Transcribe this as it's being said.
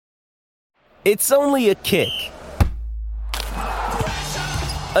It's only a kick,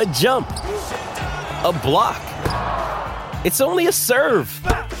 a jump, a block. It's only a serve.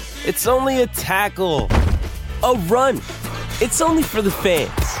 It's only a tackle, a run. It's only for the fans.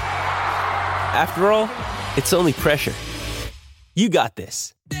 After all, it's only pressure. You got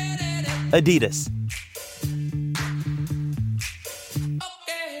this. Adidas.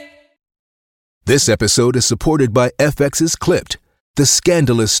 This episode is supported by FX's Clipped, the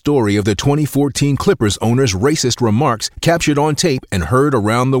scandalous story of the 2014 Clippers owner's racist remarks captured on tape and heard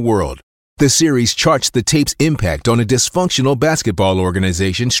around the world. The series charts the tape's impact on a dysfunctional basketball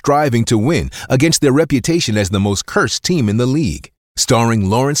organization striving to win against their reputation as the most cursed team in the league. Starring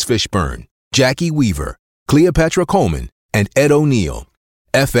Lawrence Fishburne, Jackie Weaver, Cleopatra Coleman, and Ed O'Neill.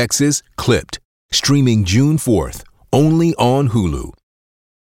 FX's Clipped, streaming June 4th, only on Hulu.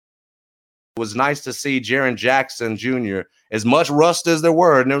 It was nice to see Jaren Jackson Jr. as much rust as there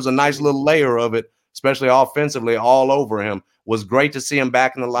were, and there was a nice little layer of it, especially offensively, all over him. Was great to see him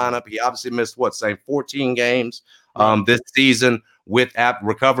back in the lineup. He obviously missed 14 games this season with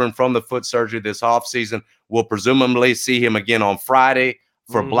recovering from the foot surgery this offseason. We'll presumably see him again on Friday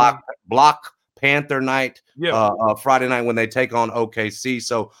for Block Panther night, Friday night when they take on OKC.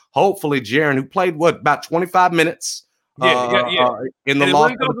 So hopefully Jaren, who played about 25 minutes. In the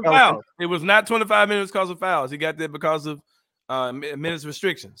loss, it was not 25 minutes because of fouls. He got that because of minutes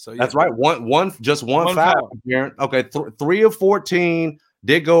restriction. So that's right. One foul. Jaren. Okay, 3 of 14.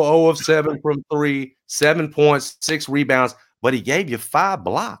 Did go 0 of 7 from 3. 7 points, 6 rebounds, but he gave you 5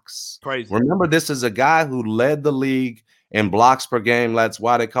 blocks. Crazy. Remember, this is a guy who led the league in blocks per game. That's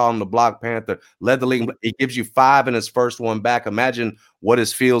why they call him the Block Panther. Led the league. He gives you 5 in his first one back. Imagine what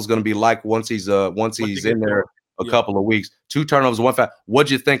his feel is going to be like once he's in there. A couple of weeks, 2 turnovers, 1 foul. What'd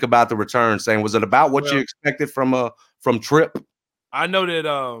you think about the return? Saying, was it about what you expected from Tripp? I know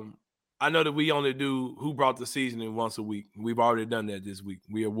that we only do Who Brought the Season in once a week. We've already done that this week.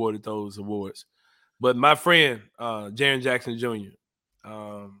 We awarded those awards. But my friend, Jaren Jackson Jr.,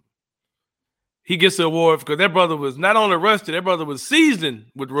 he gets the award because that brother was not only rusty, that brother was seasoned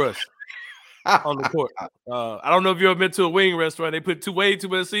with rust on the court. I don't know if you ever been to a wing restaurant. They put way too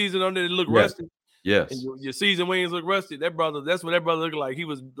much season on there. It look rusty. Yes, and your seasoned wings look rusty. That's what that brother looked like. He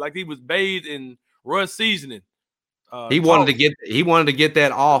was bathed in rust seasoning. He wanted to get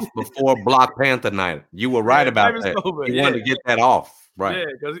that off before Block Panther night. You were right about that. He wanted to get that off, right?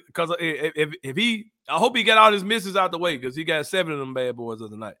 Yeah, because if he, I hope he got all his misses out the way because he got 7 of them bad boys the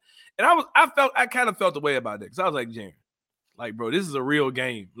other night. And I kind of felt the way about that because I was like, Jaren, like, bro, this is a real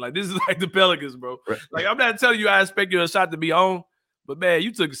game. Like, this is like the Pelicans, bro. Right. Like, I'm not telling you I expect your shot to be on. But man,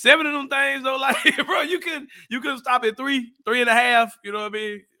 you took 7 of them things though. Like, bro, you could stop at 3.5. You know what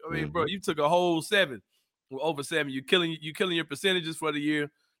I mean? Bro, you took a whole 7, over 7. You killing your percentages for the year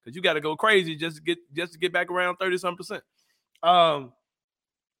because you got to go crazy just to get back around 30-some%.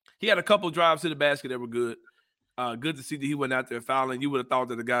 He had a couple drives to the basket that were good. Good to see that he went out there fouling. You would have thought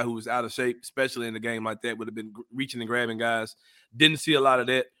that a guy who was out of shape, especially in a game like that, would have been reaching and grabbing guys. Didn't see a lot of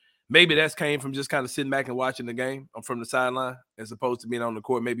that. Maybe that came from just kind of sitting back and watching the game from the sideline as opposed to being on the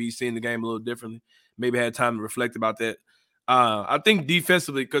court. Maybe he's seeing the game a little differently. Maybe had time to reflect about that. I think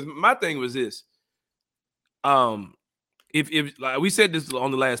defensively, because my thing was this. If like we said this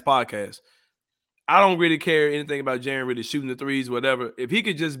on the last podcast, I don't really care anything about Jaren really shooting the threes, whatever. If he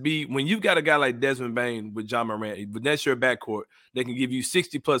could just be, when you've got a guy like Desmond Bane with John Morant, but that's your backcourt, they can give you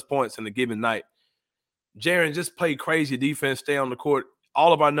 60+ points in a given night. Jaren, just play crazy defense, stay on the court.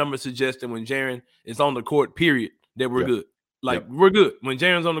 All of our numbers suggest that when Jaren is on the court, period, that we're good. Like, we're good. When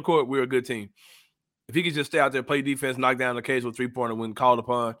Jaren's on the court, we're a good team. If he could just stay out there, play defense, knock down the occasional 3-pointer when called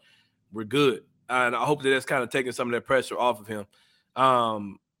upon, we're good. And I hope that that's kind of taking some of that pressure off of him.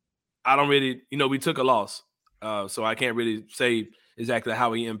 I don't really, we took a loss. So I can't really say exactly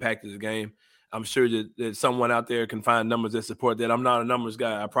how he impacted the game. I'm sure that someone out there can find numbers that support that. I'm not a numbers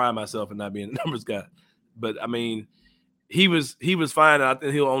guy. I pride myself in not being a numbers guy. But, I mean, he was fine, and I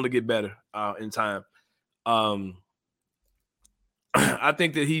think he'll only get better in time. I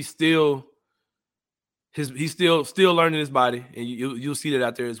think that he's still learning his body, and you'll see that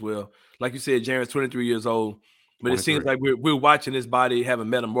out there as well. Like you said, Jaren's 23 years old, but it seems like we're watching his body have a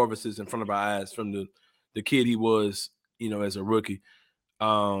metamorphosis in front of our eyes from the kid he was, as a rookie.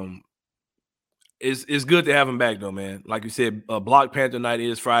 It's good to have him back though, man. Like you said, Block Panther night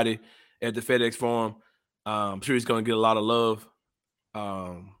is Friday at the FedEx Forum. I'm sure he's going to get a lot of love.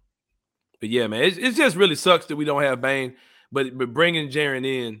 But yeah, man, it just really sucks that we don't have Bane. But bringing Jaren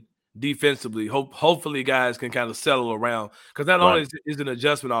in defensively, hopefully guys can kind of settle around. Because not only is it an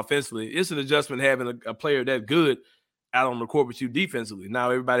adjustment offensively, it's an adjustment having a player that good out on the court with you defensively.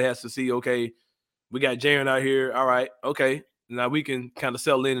 Now everybody has to see, okay, we got Jaren out here. All right, okay. Now we can kind of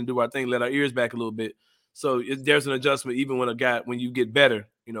settle in and do our thing, let our ears back a little bit. So there's an adjustment even when you get better,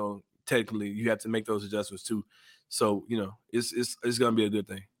 technically you have to make those adjustments too. So, it's going to be a good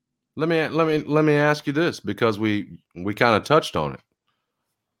thing. Let me ask you this, because we kind of touched on it.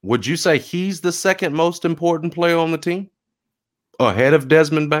 Would you say he's the second most important player on the team ahead of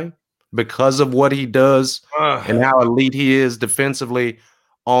Desmond Bain because of what he does and how elite he is defensively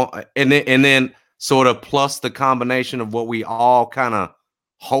and then sort of plus the combination of what we all kind of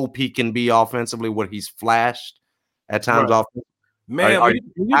hope he can be offensively, what he's flashed at times off. Man, when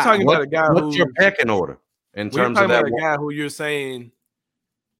you're talking about a guy what's your pecking order in terms of that? A guy who you're saying.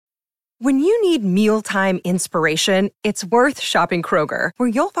 When you need mealtime inspiration, it's worth shopping Kroger, where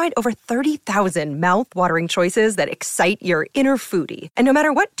you'll find over 30,000 mouth-watering choices that excite your inner foodie. And no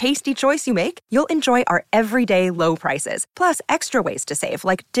matter what tasty choice you make, you'll enjoy our everyday low prices, plus extra ways to save,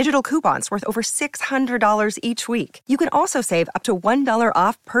 like digital coupons worth over $600 each week. You can also save up to $1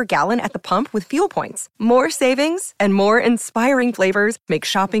 off per gallon at the pump with fuel points. More savings and more inspiring flavors make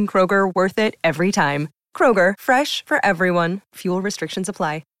shopping Kroger worth it every time. Kroger, fresh for everyone. Fuel restrictions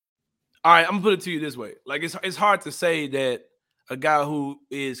apply. All right, I'm gonna put it to you this way: like it's hard to say that a guy who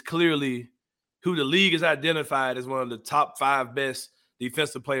is clearly who the league has identified as one of the top 5 best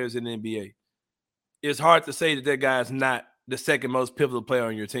defensive players in the NBA. It's hard to say that guy is not the second most pivotal player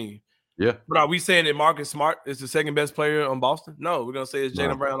on your team. Yeah, but are we saying that Marcus Smart is the second best player on Boston? No, we're gonna say it's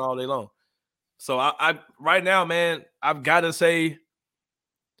Jaylen Brown all day long. So I right now, man, I've got to say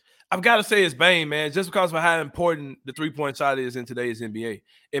it's Bane, man, just because of how important the 3-point shot is in today's NBA.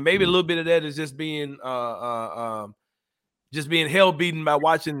 And maybe a little bit of that is just being hell beaten by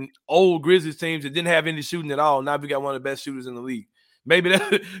watching old Grizzlies teams that didn't have any shooting at all. Now we got one of the best shooters in the league. Maybe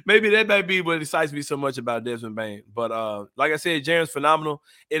that might be what excites me so much about Desmond Bane. But like I said, Jaren's phenomenal.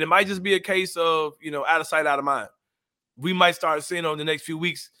 And it might just be a case of, out of sight, out of mind. We might start seeing over the next few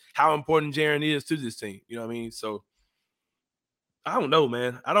weeks how important Jaren is to this team. You know what I mean? So I don't know,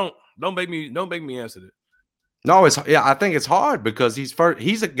 man. Don't make me answer that. No, I think it's hard because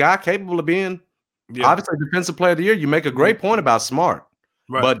he's a guy capable of being obviously defensive player of the year. You make a great point about Smart.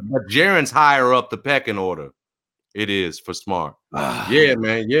 Right. But Jaren's higher up the pecking order. It is for Smart. Yeah,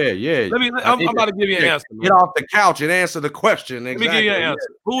 man. Yeah. I'm about to give you an answer. Man. Get off the couch and answer the question. Exactly. Let me give you an answer.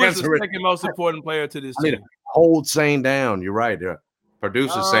 Who is the second most important player to this team? Hold Sane down. You're right.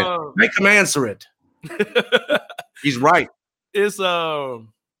 Producer saying, make him answer it. He's right. It's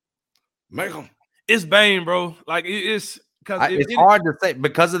make him. It's Bane, bro. Like it's because it's hard to say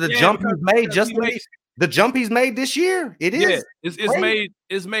because of the jump he's made. The jump he's made this year. It is. Yeah,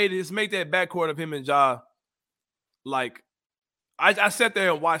 it's made that backcourt of him and Ja. Like I sat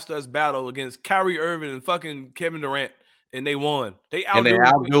there and watched us battle against Kyrie Irving and fucking Kevin Durant, and they won. They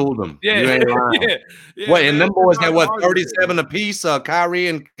outdueled them. Yeah, you ain't lying. What? And them boys had 37 apiece. Kyrie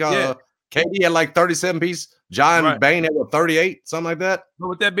and KD had like 37 piece. John Bane had 38, something like that. But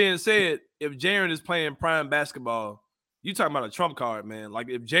with that being said, if Jaren is playing prime basketball, you talking about a trump card, man. Like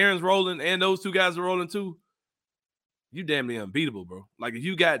if Jaren's rolling and those two guys are rolling too, you damn near unbeatable, bro. Like if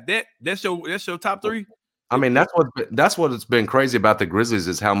you got that's your top 3. I mean, that's what's been crazy about the Grizzlies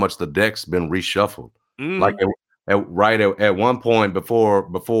is how much the deck's been reshuffled. Mm-hmm. Like at one point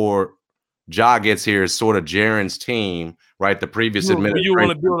before Ja gets here, is sort of Jaren's team, right? The previous administration. You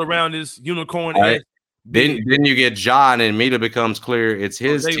want to build around this unicorn. Right? Then you get Ja, and it immediately becomes clear it's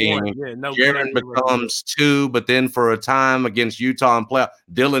his team. Jaren becomes 2, but then for a time against Utah and playoff,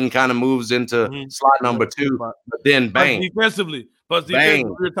 Dillon kind of moves into slot number 2, but then Bane. Defensively, Bane,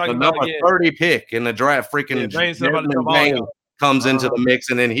 the number 30 pick in the draft, freaking Bane comes into the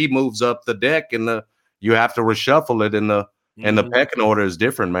mix, and then he moves up the deck, and you have to reshuffle it, and the pecking order is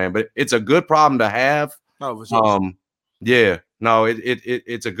different, man. But it's a good problem to have. Oh, for sure. Yeah. No,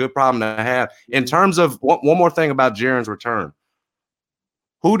 it's a good problem to have. In terms of one more thing about Jaren's return,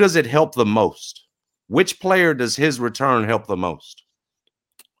 who does it help the most? Which player does his return help the most?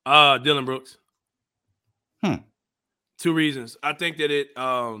 Dylan Brooks. 2 reasons. I think that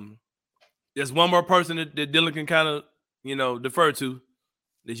there's one more person that Dylan can kind of defer to,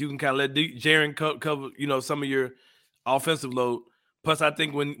 that you can kind of let Jaren cover some of your offensive load. Plus, I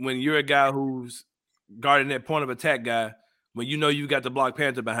think when you're a guy who's guarding that point of attack guy, when you got the Black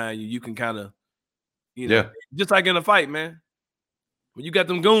Panther behind you, you can kind of, just like in a fight, man. When you got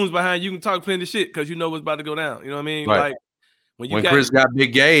them goons behind you, can talk plenty of shit because you know what's about to go down. You know what I mean? Right. Like when Chris got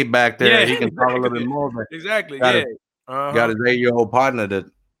Big Gabe back there, he can talk a little bit more. But exactly. Got his 8-year-old partner that,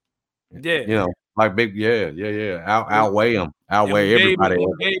 Like big, yeah. Outweigh him, And outweigh everybody.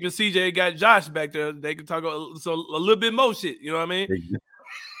 when Gabe and CJ got Josh back there, they can talk a little bit more shit. You know what I mean?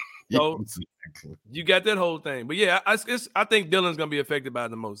 So Exactly. you got that whole thing. But yeah, I think Dylan's gonna be affected by it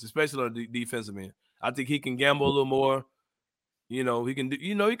the most, especially on the defensive end. I think he can gamble a little more. You know, he can do.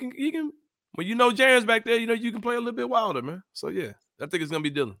 You know, he can. When you know Jaren's back there, you know you can play a little bit wilder, man. So yeah, I think it's gonna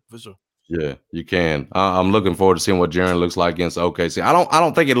be Dylan for sure. Yeah, you can. I'm looking forward to seeing what Jaren looks like against OKC. I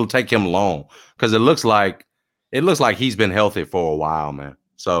don't think it'll take him long because it looks like he's been healthy for a while, man.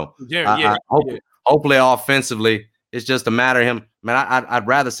 So Jaren, hopefully offensively, it's just a matter of him. Man, I'd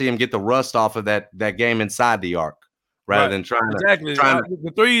rather see him get the rust off of that game inside the arc rather than trying to.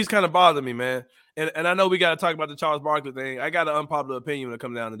 The threes kind of bother me, man. And I know we got to talk about the Charles Barkley thing. I got an unpopular opinion when it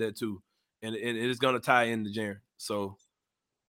comes down to that too, and it's going to tie into Jaren. So